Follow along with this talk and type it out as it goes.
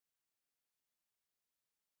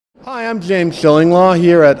Hi, I'm James Shillinglaw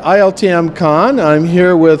here at ILTM Con. I'm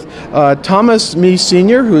here with Thomas Mee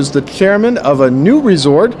Sr., who's the chairman of a new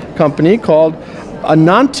resort company called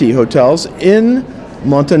Ānanti Hotels in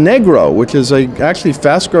Montenegro, which is a actually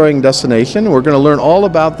fast-growing destination. We're going to learn all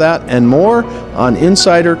about that and more on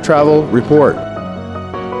Insider Travel Report.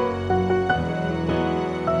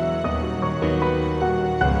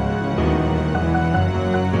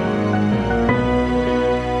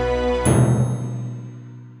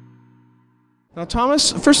 Now,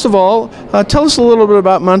 Thomas, first of all, tell us a little bit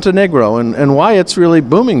about Montenegro and why it's really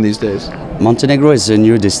booming these days. Montenegro is a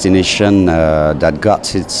new destination that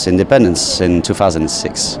got its independence in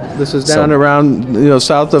 2006. This is down around,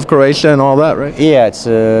 south of Croatia and all that, right? Yeah, it's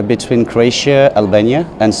between Croatia, Albania,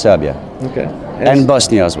 and Serbia. Okay. And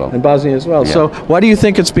Bosnia as well. And Bosnia as well. Yeah. So, why do you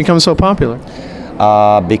think it's become so popular?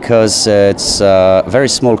 Because it's a very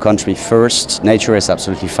small country first. Nature is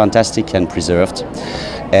absolutely fantastic and preserved.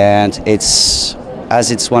 And as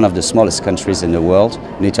it's one of the smallest countries in the world,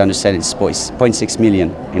 you need to understand it's 0.6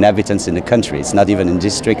 million inhabitants in the country. It's not even a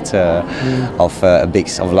district of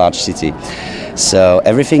a large city. So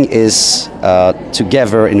everything is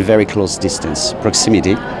together in very close distance,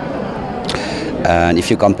 proximity. And if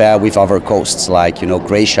you compare with other coasts, like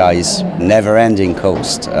Croatia is never-ending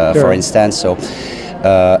coast, for instance. So,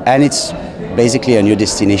 and it's basically a new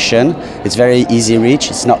destination. It's very easy reach.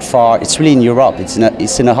 It's not far. It's really in Europe. It's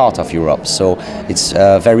in the heart of Europe. So it's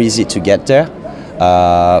very easy to get there.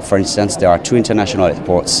 For instance, there are two international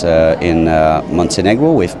airports in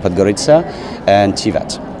Montenegro, with Podgorica and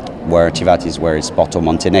Tivat, where Tivat is where is Porto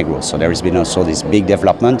Montenegro. So there has been also this big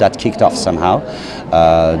development that kicked off somehow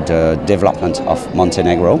the development of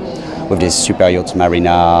Montenegro, with this super yacht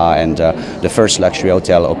marina, and the first luxury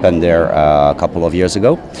hotel opened there a couple of years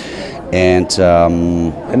ago. And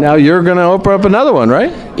now you're going to open up another one,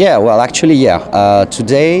 right? Yeah, well, actually, yeah. To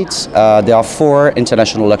date, there are 4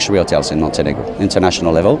 international luxury hotels in Montenegro,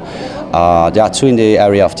 international level. There are 2 in the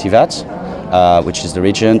area of Tivat, which is the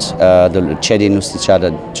Regent, the Cedin Ustica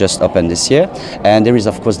that just opened this year. And there is,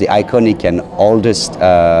 of course, the iconic and oldest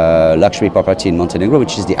luxury property in Montenegro,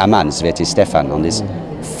 which is the Aman Sveti Stefan, on this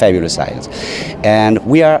fabulous island. And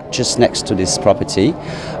we are just next to this property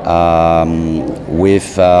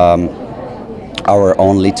with our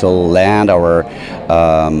own little land, our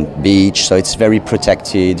beach, so it's very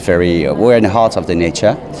protected, we're in the heart of the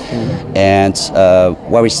nature. And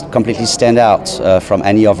where we completely stand out from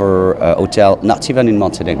any other hotel, not even in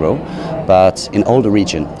Montenegro, but in all the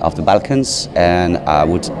region of the Balkans, and I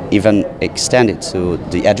would even extend it to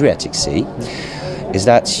the Adriatic Sea, is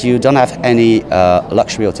that you don't have any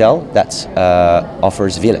luxury hotel that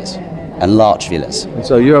offers villas. And large villas.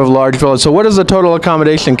 So you have large villas. So what is the total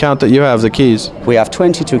accommodation count that you have, the keys? We have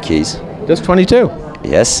 22 keys. Just 22?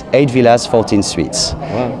 Yes, 8 villas, 14 suites.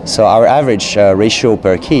 Wow. So our average ratio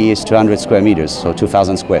per key is 200 square meters, so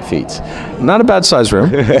 2,000 square feet. Not a bad size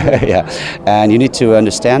room. Yeah, and you need to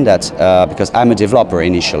understand that because I'm a developer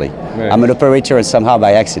initially. Right. I'm an operator and somehow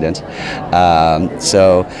by accident. I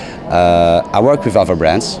work with other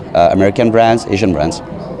brands, American brands, Asian brands.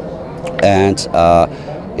 And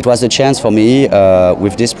it was a chance for me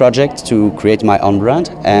with this project to create my own brand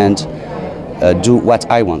and do what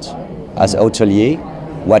I want as a hotelier,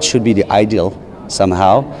 what should be the ideal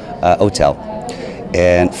somehow hotel.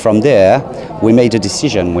 And from there we made a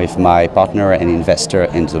decision with my partner and investor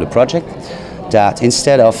into the project that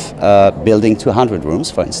instead of building 200 rooms,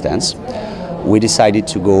 for instance, we decided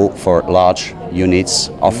to go for large units,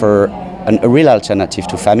 offer a real alternative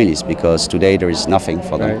to families, because today there is nothing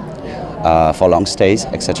for them. Right. For long stays,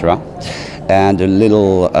 etc. And the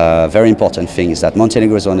little very important thing is that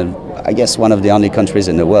Montenegro is one of the only countries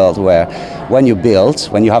in the world where when you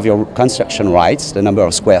have your construction rights, the number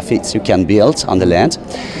of square feet you can build on the land,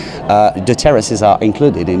 the terraces are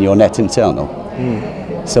included in your net internal.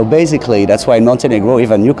 So basically, that's why in Montenegro,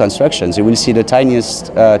 even new constructions, you will see the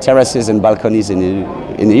tiniest terraces and balconies in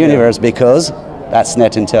the universe, because that's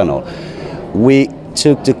net internal. We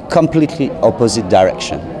took the completely opposite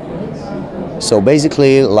direction. So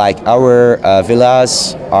basically, like our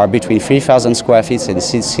villas are between 3,000 square feet and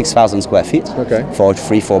 6,000 square feet for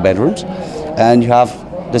 3-4 bedrooms, and you have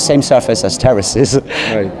the same surface as terraces,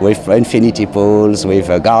 right, with infinity pools,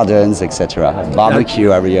 with gardens, etc.,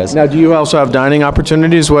 barbecue areas. Now, do you also have dining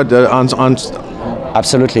opportunities?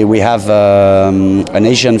 Absolutely, we have an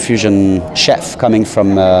Asian fusion chef coming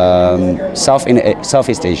from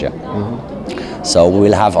Southeast Asia. So we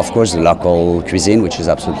will have, of course, the local cuisine, which is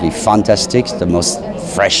absolutely fantastic, the most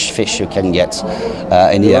fresh fish you can get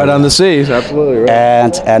in the area. Right on the sea, absolutely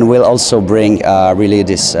right. And we'll also bring really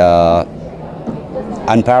this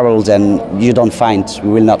unparalleled, and you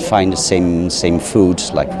will not find the same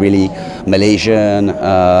foods, like really Malaysian,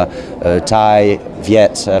 Thai,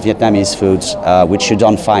 Vietnamese foods, which you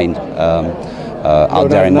don't find out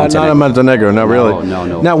there in Montenegro. Not in Montenegro, no, really.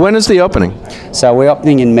 No. Now, when is the opening? So we're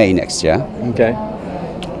opening in May next year. Okay.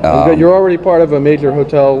 You're already part of a major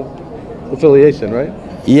hotel affiliation, right?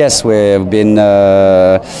 Yes, we've been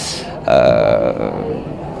a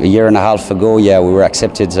year and a half ago. Yeah, we were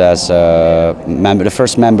accepted as the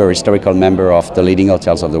first historical member of the leading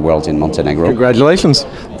hotels of the world in Montenegro. Congratulations!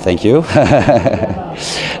 Thank you.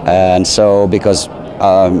 And so, because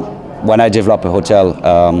when I develop a hotel,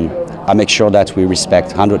 I make sure that we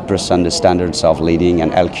respect 100% the standards of leading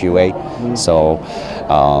and LQA. So,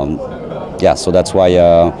 yeah, so that's why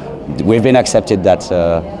we've been accepted. That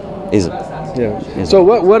is. Yeah. So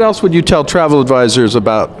what else would you tell travel advisors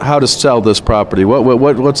about how to sell this property?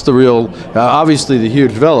 What's the real? Obviously, the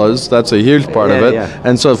huge villas. That's a huge part of it. Yeah.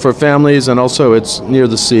 And so for families, and also it's near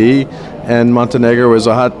the sea, and Montenegro is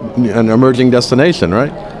an emerging destination,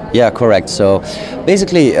 right? Yeah, correct. So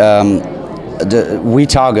basically, we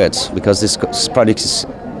target, because this product is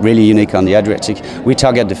really unique on the Adriatic. We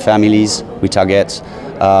target the families. We target.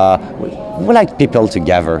 We like people to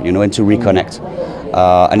gather, and to reconnect.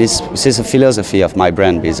 And this is a philosophy of my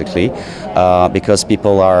brand, basically, because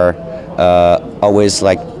people are always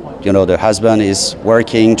like, the husband is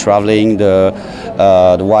working, traveling, the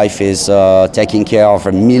wife is taking care of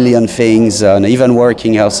a million things, and even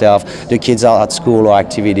working herself. The kids are at school or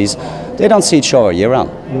activities. They don't see each other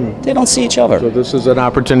year-round. They don't see each other. So this is an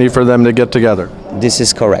opportunity for them to get together. This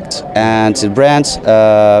is correct. And the brand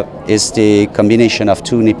is the combination of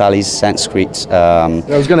two Nepalese Sanskrit. I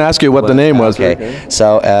was going to ask you what the name was. Okay.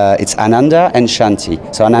 So it's Ananda and Shanti.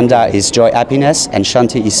 So Ananda is joy, happiness, and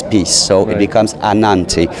Shanti is peace. So it becomes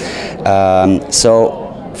Ānanti. So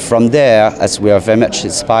from there, as we are very much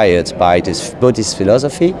inspired by this Buddhist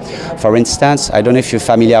philosophy, for instance, I don't know if you're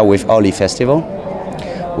familiar with Holi Festival,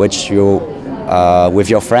 which you, with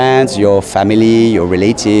your friends, your family, your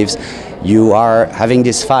relatives, you are having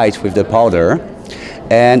this fight with the powder,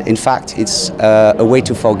 and in fact, it's a way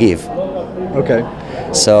to forgive. Okay.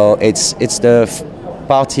 So it's the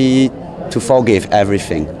party to forgive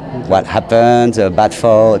everything, what happened, bad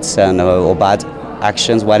thoughts and or bad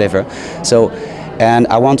actions, whatever. So, and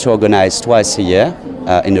I want to organize twice a year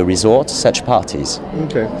in a resort such parties.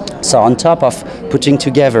 Okay. So on top of putting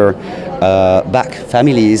together back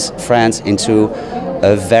families, friends into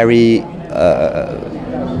a very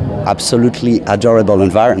absolutely adorable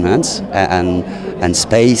environment and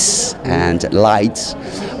space and light,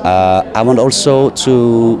 I want also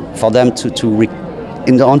for them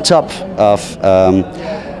on top of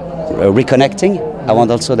reconnecting, I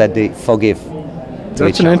want also that they forgive.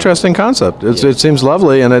 That's an interesting concept. It seems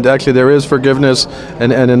lovely, and actually there is forgiveness,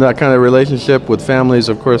 and in that kind of relationship with families,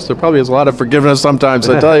 of course, there probably is a lot of forgiveness sometimes,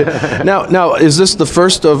 I tell you. Now, is this the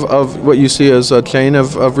first of what you see as a chain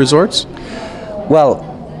of resorts? Well,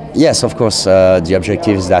 yes, of course. The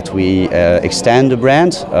objective is that we extend the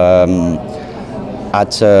brand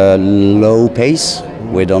at a low pace.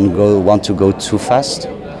 We don't want to go too fast,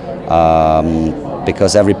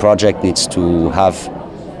 because every project needs to have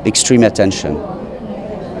extreme attention.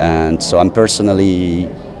 And so I'm personally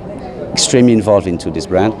extremely involved into this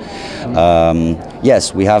brand.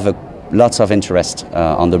 Yes, we have lots of interest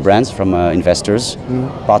on the brands from investors,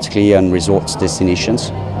 particularly on resorts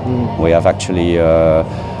destinations. We have actually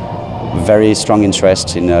very strong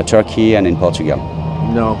interest in Turkey and in Portugal.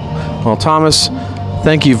 No. Well, Thomas,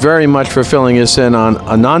 thank you very much for filling us in on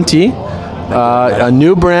Ānanti. A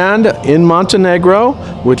new brand in Montenegro,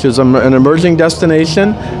 which is an emerging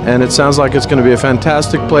destination, and it sounds like it's going to be a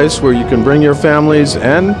fantastic place where you can bring your families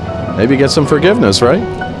and maybe get some forgiveness, right?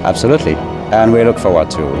 Absolutely, and we look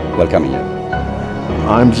forward to welcoming you.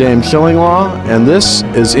 I'm James Shillinglaw, and this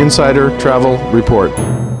is Insider Travel Report.